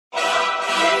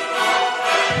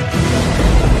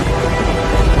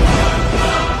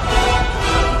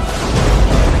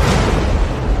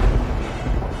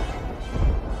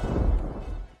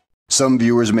Some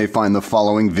viewers may find the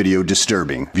following video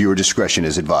disturbing. Viewer discretion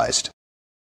is advised.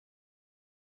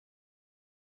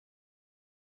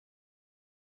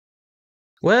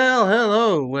 Well,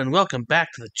 hello and welcome back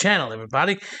to the channel,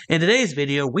 everybody. In today's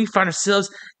video, we find ourselves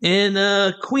in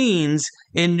Queens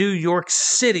in New York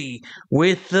City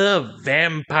with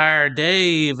Vampire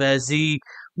Dave as he,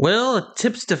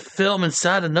 attempts to film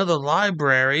inside another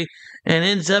library and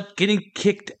ends up getting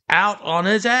kicked out on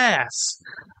his ass.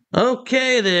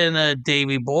 Okay then,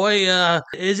 Davey boy,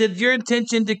 is it your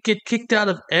intention to get kicked out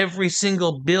of every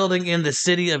single building in the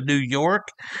city of New York?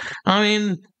 I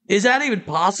mean, is that even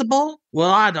possible? Well,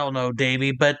 I don't know,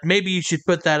 Davey, but maybe you should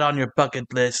put that on your bucket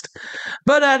list.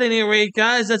 But at any rate,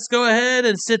 guys, let's go ahead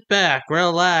and sit back,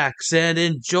 relax, and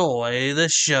enjoy the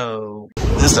show.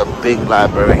 This is a big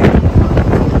library.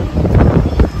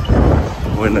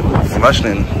 We're in the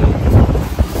Flushing,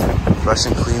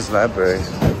 Queens Library.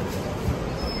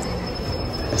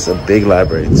 It's a big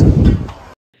library, too.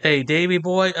 Hey, Davey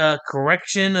boy,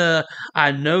 correction,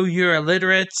 I know you're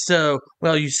illiterate, so,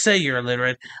 you say you're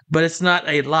illiterate, but it's not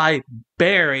a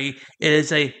library, it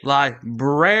is a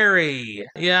library.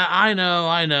 Yeah, I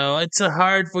know, it's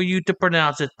hard for you to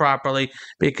pronounce it properly,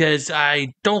 because I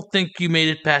don't think you made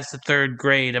it past the 3rd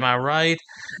grade, am I right?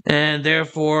 And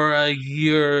therefore,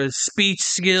 your speech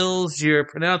skills, your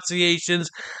pronunciations,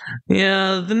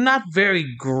 they're not very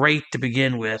great to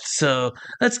begin with, so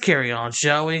let's carry on,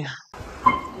 shall we?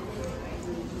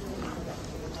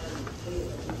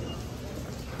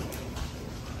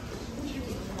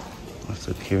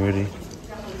 Security.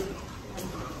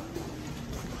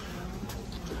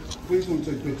 Please don't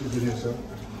take pictures of this, sir.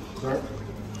 Sir?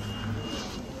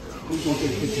 Please don't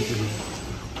take pictures of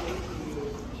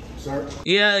this. Sir?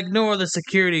 Yeah, ignore the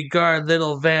security guard,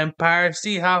 little vampire.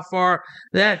 See how far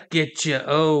that gets you.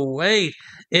 Oh, wait.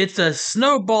 It's a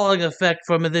snowballing effect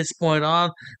from this point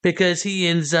on because he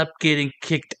ends up getting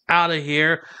kicked out of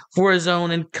here for his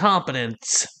own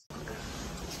incompetence.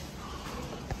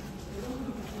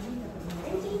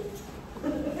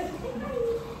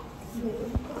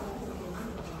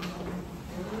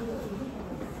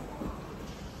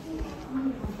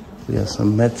 We have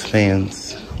some Mets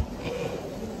fans.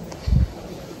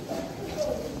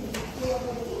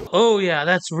 Oh yeah,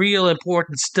 that's real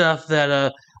important stuff that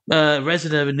a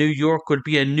resident of New York would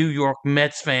be a New York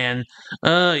Mets fan.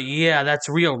 Yeah, that's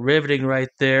real riveting right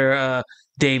there,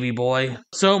 Davey boy.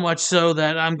 So much so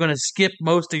that I'm gonna skip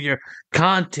most of your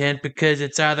content because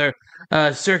it's either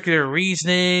circular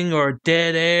reasoning or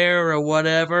dead air or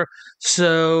whatever.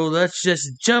 So let's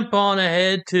just jump on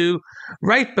ahead to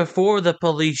right before the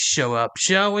police show up,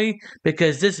 shall we?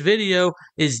 Because this video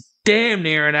is damn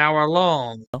near an hour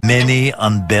long. Many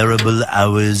unbearable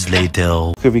hours later.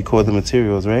 You could record the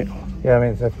materials, right? Yeah, I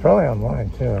mean, it's probably online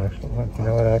too, actually. You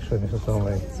know what, actually, this is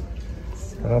only,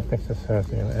 I don't think this has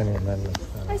any amendments.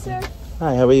 Hi, sir.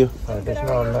 Hi, how are you?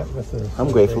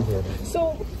 I'm grateful.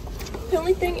 So, the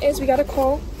only thing is we got a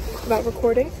call about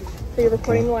recording, that you're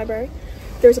recording in the library.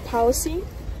 There's a policy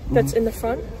that's in the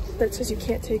front that says you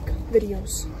can't take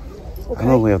videos. Okay? I'm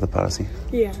aware of the policy.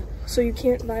 Yeah, so you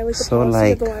can't violate the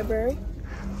policy of the library.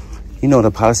 You know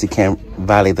the policy can't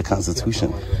violate the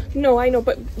Constitution. No, I know,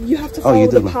 but you have to follow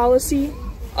the policy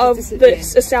of the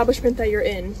establishment that you're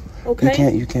in.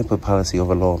 Okay? You can't put policy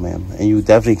over law, ma'am, and you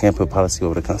definitely can't put policy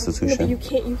over the Constitution. No,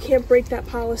 but you can't break that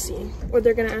policy, or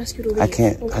they're gonna ask you to leave. I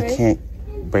can't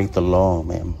break the law,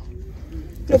 ma'am.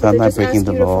 No, if I'm not breaking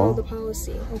the law, the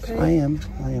policy, okay? I am.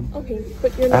 Okay,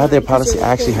 but you're not. I have their policy. I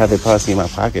actually have their policy in my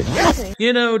pocket. Okay.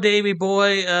 You know, Davey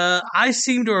boy, I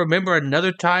seem to remember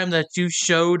another time that you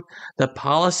showed the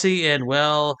policy and,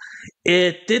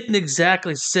 it didn't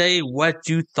exactly say what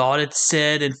you thought it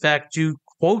said. In fact, you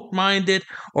quote-mined it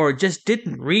or just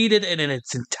didn't read it in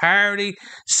its entirety.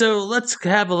 So let's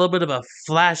have a little bit of a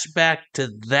flashback to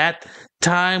that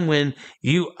time when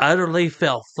you utterly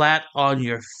fell flat on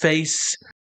your face.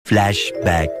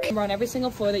 Flashback. We're on every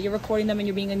single floor that you're recording them and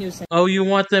you're being a nuisance. Oh, you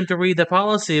want them to read the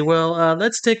policy? Well,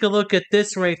 let's take a look at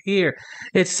this right here.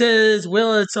 It says,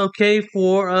 it's okay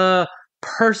for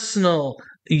personal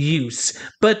use.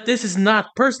 But this is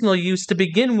not personal use to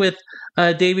begin with,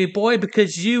 Davey boy,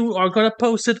 because you are going to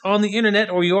post it on the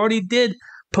internet, or you already did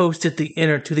post it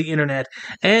to the internet.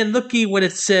 And looky what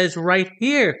it says right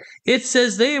here. It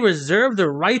says they reserve the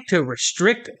right to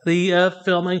restrict the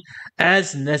filming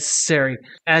as necessary,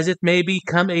 as it may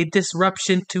become a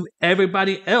disruption to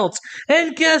everybody else.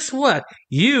 And guess what?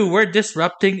 You were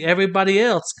disrupting everybody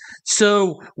else.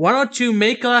 So why don't you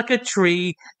make like a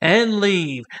tree and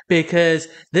leave? Because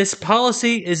this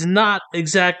policy is not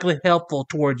exactly helpful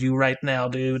toward you right now,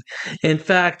 dude. In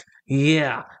fact,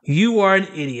 Yeah, you are an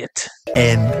idiot.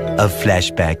 End of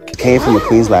flashback. Came from the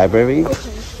Queen's Library,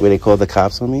 where they called the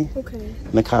cops on me. Okay.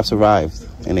 And the cops arrived,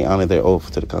 and they honored their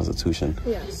oath to the Constitution.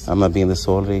 Yes. I'm not being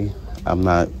disorderly. I'm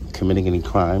not committing any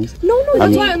crimes. No,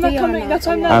 that's why I'm not coming. That's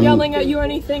why I'm not yelling at you or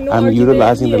anything. No I'm argument.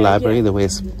 utilizing the library the way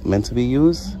it's meant to be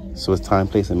used. So it's time,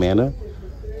 place, and manner.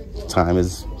 Time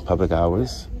is public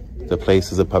hours. The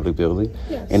place is a public building.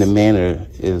 Yes. And the manner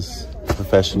is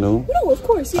professional. No, of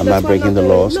course. I'm not breaking the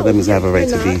law, so that means I have a right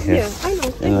to be here. Yeah, I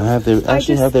know. And I have their,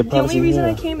 actually have their policy. The only reason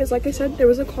here. I came is, like I said, there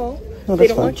was a call. No, they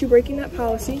don't fine. want you breaking that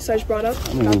policy, so I just brought up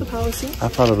about the policy. I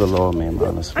follow the law, ma'am,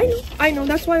 honestly. I know.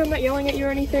 That's why I'm not yelling at you or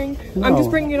anything. No, I'm just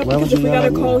bringing it up why because would if we you got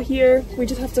yell a at call me? here, we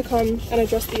just have to come and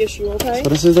address the issue, okay? So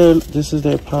this is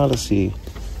their policy.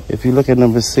 If you look at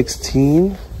number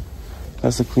 16,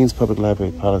 that's the Queen's Public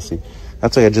Library policy.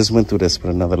 That's why I just went through this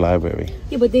with another library.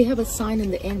 Yeah, but they have a sign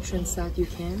in the entrance that you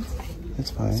can't.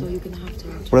 That's fine. So you're gonna have to.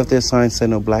 What if their sign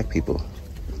said no black people?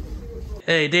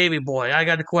 Hey, Davy boy, I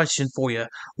got a question for you.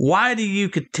 Why do you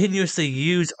continuously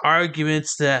use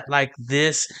arguments like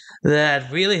this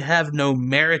that really have no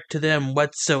merit to them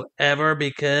whatsoever?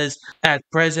 Because at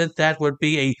present, that would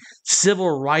be a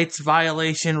civil rights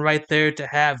violation right there to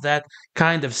have that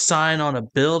kind of sign on a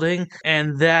building.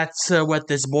 And that's what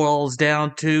this boils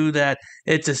down to, that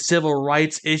it's a civil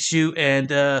rights issue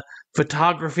and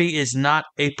photography is not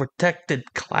a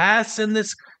protected class in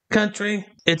this country.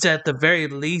 It's at the very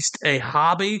least a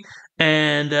hobby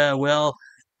and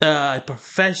a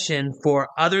profession for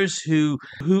others who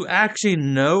actually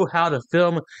know how to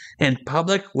film in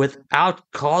public without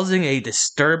causing a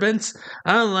disturbance,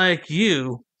 unlike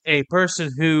you, a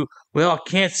person who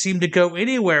can't seem to go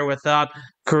anywhere without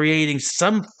creating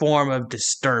some form of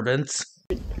disturbance.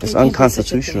 It's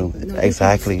unconstitutional. No,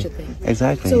 Exactly.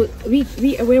 Exactly. So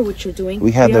we aware what you're doing.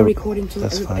 We have are the recording too.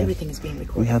 That's fine. Everything is being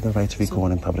recorded. We have the right to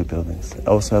record in public buildings. I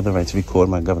also have the right to record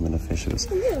my government officials.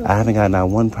 I haven't got not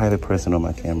one private person on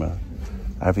my camera.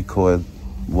 I record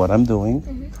what I'm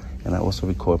doing, and I also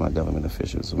record my government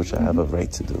officials, which I have a right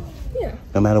to do. Yeah.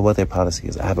 No matter what their policy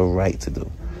is, I have a right to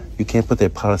do. You can't put their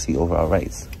policy over our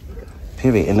rights.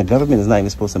 Period. And the government is not even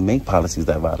supposed to make policies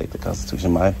that violate the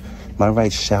Constitution. My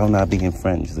rights shall not be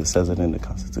infringed. It says it in the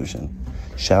Constitution.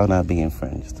 Shall not be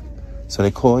infringed. So they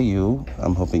call you.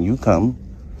 I'm hoping you come.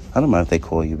 I don't mind if they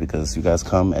call you because you guys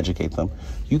come, educate them.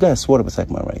 You guys swore to protect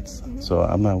my rights. So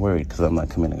I'm not worried because I'm not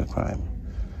committing a crime.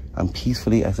 I'm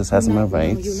peacefully exercising my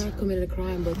rights. No, you're not committed a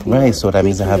crime, but Right, so that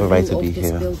means I have a right to be this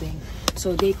here. Building.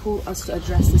 So they called us to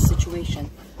address this situation.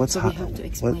 What's so we have to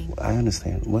explain. I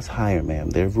understand. What's higher,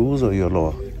 ma'am? Their rules or your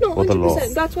law? No, or the law?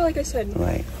 100%. That's why, like I said,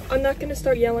 Right. I'm not going to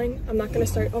start yelling. I'm not going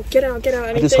to start, oh, get out,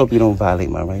 anything. I just hope you don't violate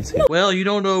my rights here. Well, you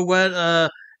don't know what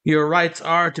your rights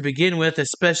are to begin with,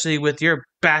 especially with your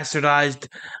bastardized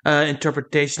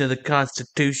interpretation of the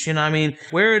Constitution. I mean,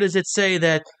 where does it say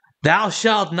that thou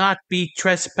shalt not be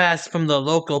trespassed from the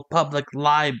local public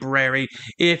library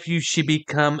if you should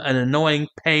become an annoying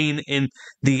pain in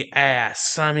the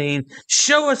ass? I mean,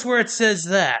 show us where it says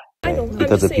that. I know.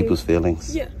 Because of people's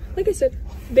feelings. Yeah, like I said,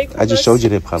 they called I just us, showed you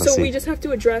their policy. So we just have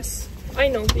to address. I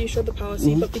know that you showed the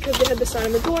policy, but because they had the sign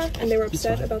on the door and they were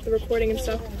upset about the recording and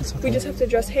stuff, we just have to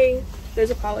address. Hey, there's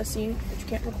a policy that you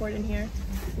can't record in here.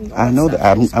 I know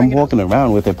that. I'm walking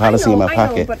around with their policy in my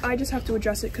pocket. I know, but I just have to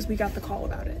address it because we got the call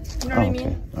about it. You know what I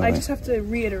mean? I just have to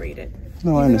reiterate it.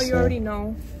 No, I understand. You already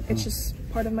know. It's just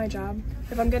part of my job.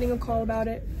 If I'm getting a call about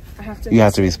it, I have to. You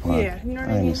have to respond. Yeah, you know what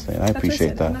I mean? I understand. I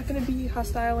appreciate that. I'm not going to be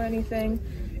hostile or anything.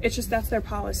 It's just that's their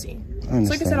policy. I understand.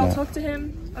 So like I said, I'll talk to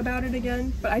him about it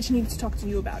again, but I just need to talk to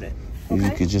you about it. Okay?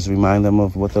 You could just remind them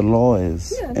of what the law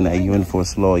is, and that you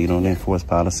enforce law. You don't enforce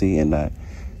policy, and that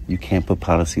you can't put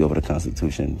policy over the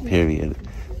Constitution, period.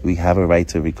 We have a right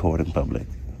to record in public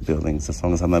buildings as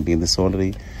long as I'm not being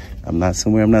disorderly. I'm not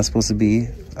somewhere I'm not supposed to be.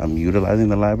 I'm utilizing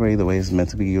the library the way it's meant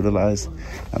to be utilized.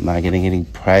 I'm not getting any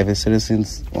private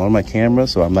citizens on my camera,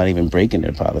 so I'm not even breaking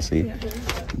their policy.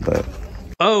 But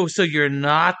Oh, so you're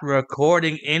not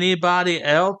recording anybody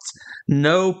else?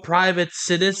 No private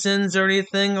citizens or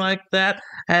anything like that,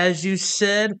 as you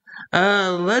said?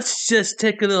 Let's just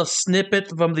take a little snippet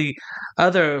from the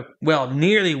other,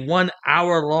 nearly 1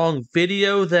 hour long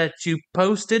video that you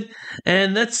posted,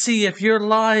 and let's see if you're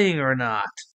lying or not.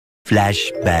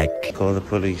 Flashback. call the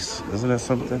police. Isn't that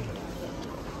something?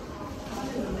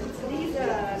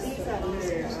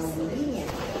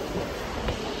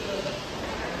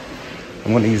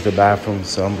 I'm going to use the bathroom,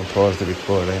 so I'm going to pause the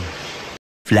recording.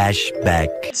 Flashback.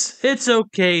 It's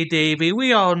okay, Davey.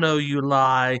 We all know you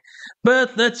lie.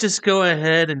 But let's just go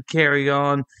ahead and carry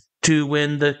on to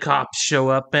when the cops show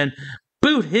up and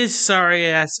boot his sorry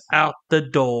ass out the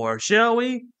door, shall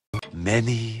we?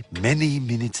 Many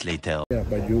minutes later. Yeah,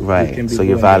 but you Right. can be So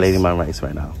you're doing violating this. my rights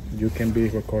right now. You can be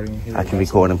recording here. I can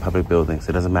record in public buildings.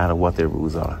 It doesn't matter what their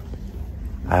rules are.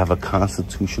 I have a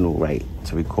constitutional right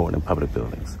to record in public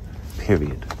buildings.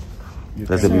 Period.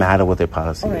 Doesn't matter what their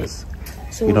policy is.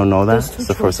 So You don't know that? there's two It's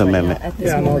the First choices right now Amendment. at this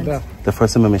Yeah, I know moment. that. The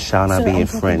First Amendment shall not Sir, be I'm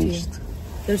talking to you. infringed.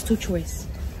 There's two choices.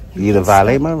 You either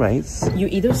violate my rights, You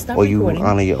either stop or you recording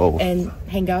honor your oath. and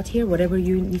hang out here, whatever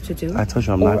you need to do. I told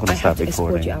you I'm not or gonna I stop have to escort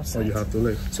recording. you Or outside. you have to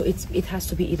leave. So it has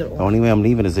to be either The or. only way I'm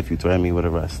leaving is if you threaten me with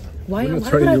arrest. Why We're would not I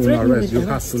threatening you with threaten you arrest. with You have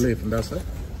arrest? to leave, and that's it.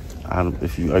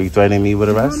 Are you threatening me with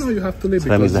arrest? No, you have to leave So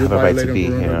that means because I you're have a right to violating be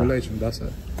rules and here. regulation. That's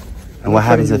it. And what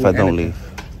happens if I don't anything. leave?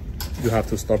 You have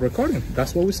to stop recording.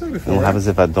 That's what we said before. And what right? happens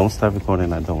if I don't start recording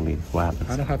and I don't leave? What I happens?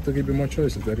 don't have to give you more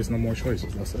choices. There is no more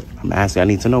choices. That's it. I'm asking. I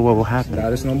need to know what will happen.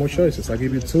 There is no more choices. I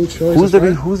give you two choices.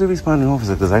 Who's the responding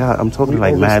officer? Because I'm talking to We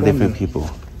like all mad responding. different people.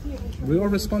 We are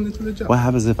responding to the job. What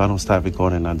happens if I don't start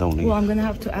recording and I don't leave? Well, I'm gonna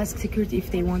have to ask security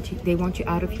if they want you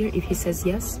out of here. If he says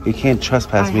yes, You can't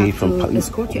trespass I me have from. to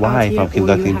escort you Why? out If here, I'm or you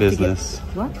conducting have to get- business.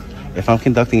 What? If I'm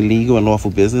conducting legal and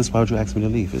lawful business, why would you ask me to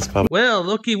leave? It's public. Well,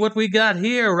 looky what we got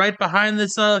here, right behind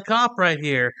this cop right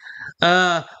here.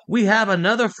 We have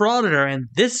another frauditor, and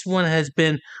this one has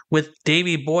been with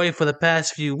Davy Boy for the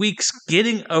past few weeks,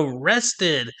 getting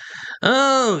arrested.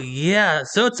 Oh yeah,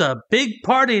 so it's a big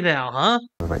party now, huh?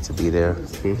 The right to be there.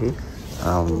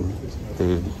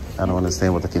 I don't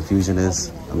understand what the confusion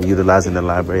is. I'm utilizing the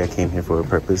library. I came here for a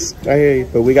purpose. I hear you,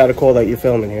 but we got a call that you're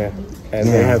filming here. And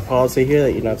they Yeah. have policy here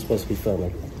that you're not supposed to be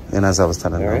filming. And as I was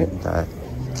telling them, Alright. that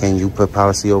can you put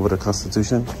policy over the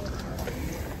Constitution?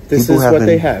 This People is have what they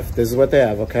been- have. This is what they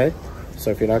have, okay? So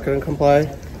if you're not going to comply,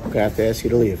 I'm going to have to ask you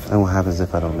to leave. And what happens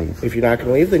if I don't leave? If you're not going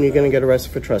to leave, then you're going to get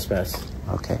arrested for trespass.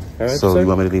 Okay. Alright, So sir. you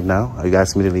want me to leave now? Are you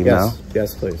asking me to leave Yes. now?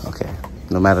 Yes, please. Okay.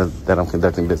 No matter that I'm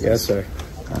conducting business. Yes, sir.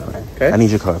 All right. Okay. I need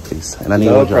your card, please. And I need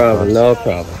No all your problem. cards. No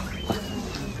problem.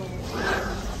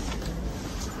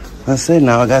 That's it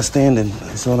now. I got standing.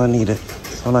 That's all I needed.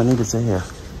 That's all I needed to hear.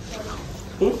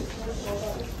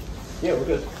 Yeah, we're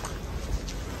good.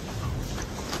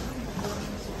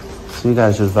 So you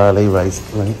guys just violate rights,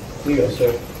 right? You go,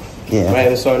 sir. My Yeah.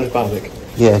 name is Sergeant Bobic.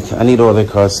 Yeah. I need all their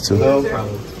cards too. No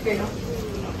problem.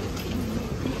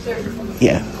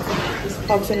 Yeah.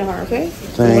 Officer Nahar, okay?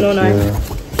 Thank 109. you.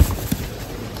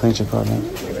 Thank you, partner.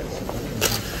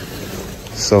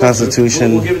 So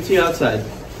Constitution. We'll give it to you outside.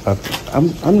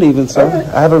 I'm leaving, sir.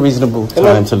 I have a reasonable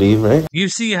time to leave, right? You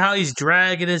see how he's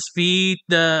dragging his feet,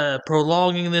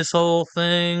 prolonging this whole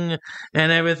thing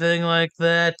and everything like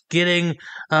that, getting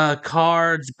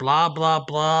cards, blah, blah,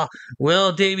 blah.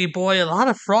 Well, Davy Boy, a lot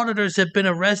of frauditors have been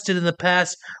arrested in the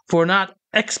past for not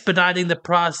expediting the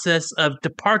process of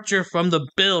departure from the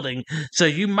building. So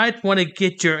you might want to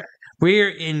get your rear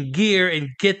in gear and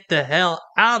get the hell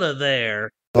out of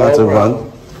there. Want to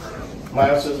run? My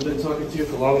officer's been talking to you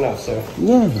for long enough, sir.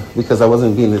 Yeah, because I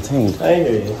wasn't being detained. I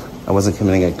hear you. I wasn't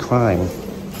committing a crime.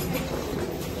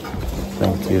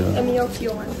 Thank you.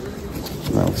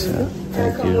 MELT1. No, sir.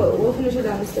 Thank you. We'll finish it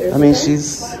downstairs. I mean, okay?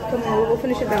 she's... Come on, we'll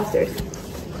finish it downstairs.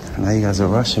 Now you guys are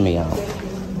rushing me out.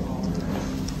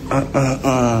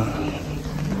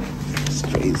 It's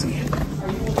crazy.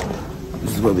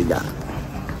 This is what we got.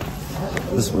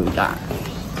 This is what we got.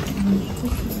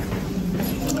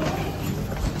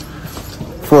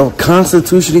 For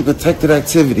constitutionally protected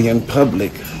activity in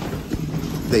public,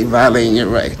 they violating your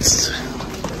rights.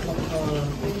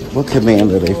 What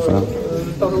command are they from?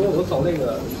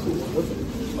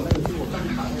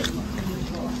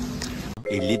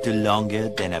 A little longer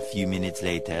than a few minutes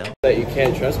later. That you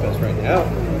can't trespass right now.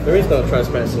 There is no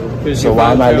trespassing. Because So you're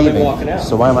why am I voluntarily leaving? walking out.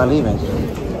 So why am I leaving?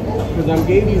 Because I'm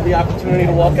giving you the opportunity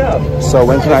to walk out. So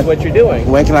when can That's I? what you're doing.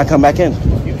 When can I come back in?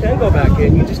 You can go back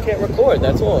in. You just can't record.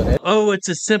 That's all. Oh, it's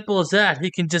as simple as that. He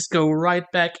can just go right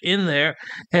back in there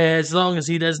as long as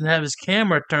he doesn't have his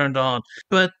camera turned on.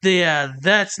 But yeah,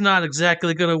 that's not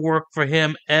exactly going to work for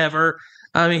him ever.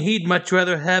 I mean, he'd much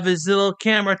rather have his little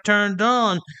camera turned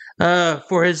on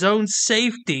for his own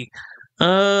safety.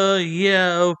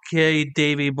 Yeah, okay,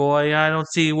 Davy Boy. I don't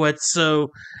see what's so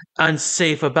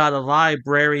unsafe about a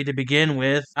library to begin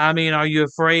with. I mean, are you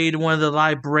afraid one of the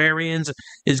librarians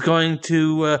is going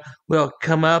to,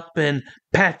 come up and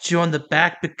pat you on the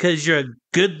back because you're a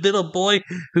good little boy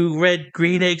who read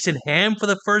Green Eggs and Ham for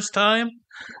the first time?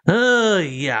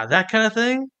 Yeah, that kind of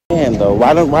thing? And though,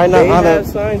 why not They honor? have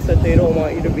signs that they don't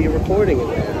want you to be recording in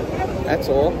there. That's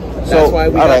all. That's So, why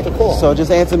we all got right, the call. So just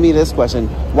answer me this question: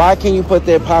 why can you put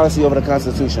their policy over the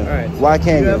Constitution? all right. Why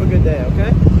can't you? Have a good day,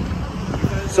 okay?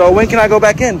 So when can I go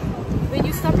back in? When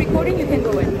you stop recording, you can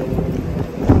go in.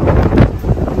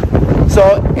 So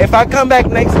So if I come back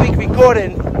next week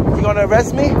recording, you gonna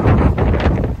arrest me?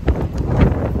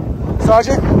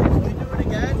 Sergeant? If we do it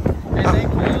again and they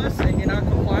call us and you're not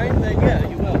complying, then yeah,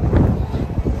 you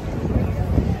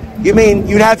will. You mean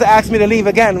you'd have to ask me to leave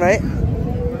again, right?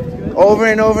 Over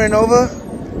and over and over?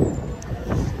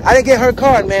 I didn't get her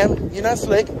card, ma'am. You're not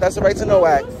slick. That's the right to know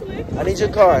act. I need your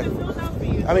card.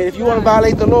 I mean, if you want to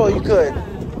violate the law, you could.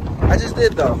 I just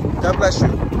did, though. God bless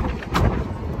you.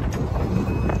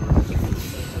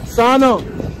 Sano.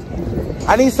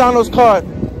 I need Sano's card.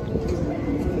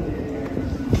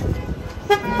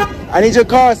 I need your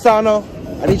card, Sano.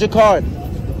 I need your card.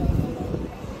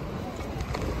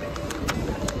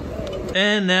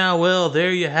 And now, well,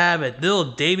 there you have it. Little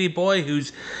Davy boy,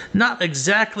 who's not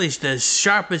exactly the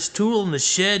sharpest tool in the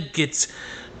shed, gets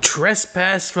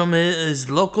trespassed from his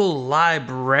local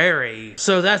library.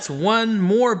 So that's one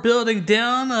more building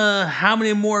down. How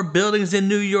many more buildings in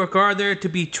New York are there to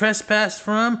be trespassed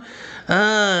from?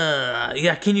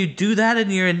 Yeah, can you do that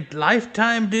in your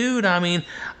lifetime, dude? I mean,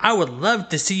 I would love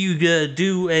to see you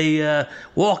do a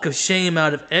walk of shame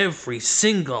out of every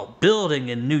single building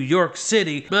in New York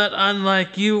City. But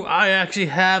unlike you, I actually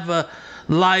have a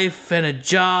life and a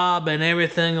job and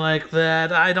everything like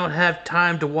that. I don't have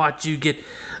time to watch you get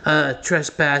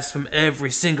trespassed from every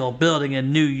single building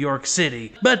in New York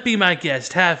City. But be my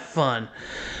guest, have fun.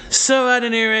 So at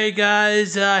any rate,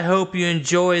 guys, I hope you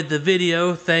enjoyed the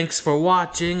video. Thanks for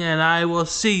watching, and I will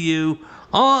see you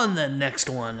on the next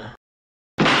one.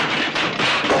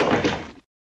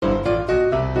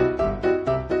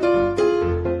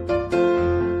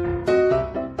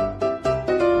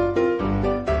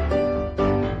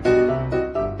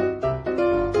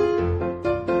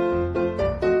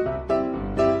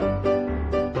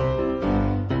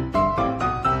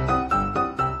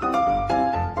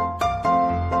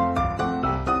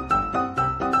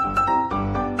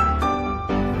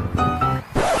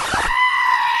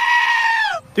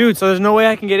 Dude, so there's no way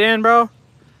I can get in, bro?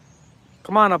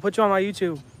 Come on, I'll put you on my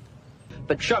YouTube.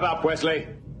 But shut up, Wesley.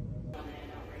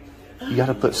 You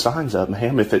gotta put signs up,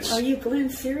 ma'am, if it's... Are you Glenn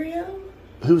Serio?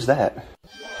 Who's that?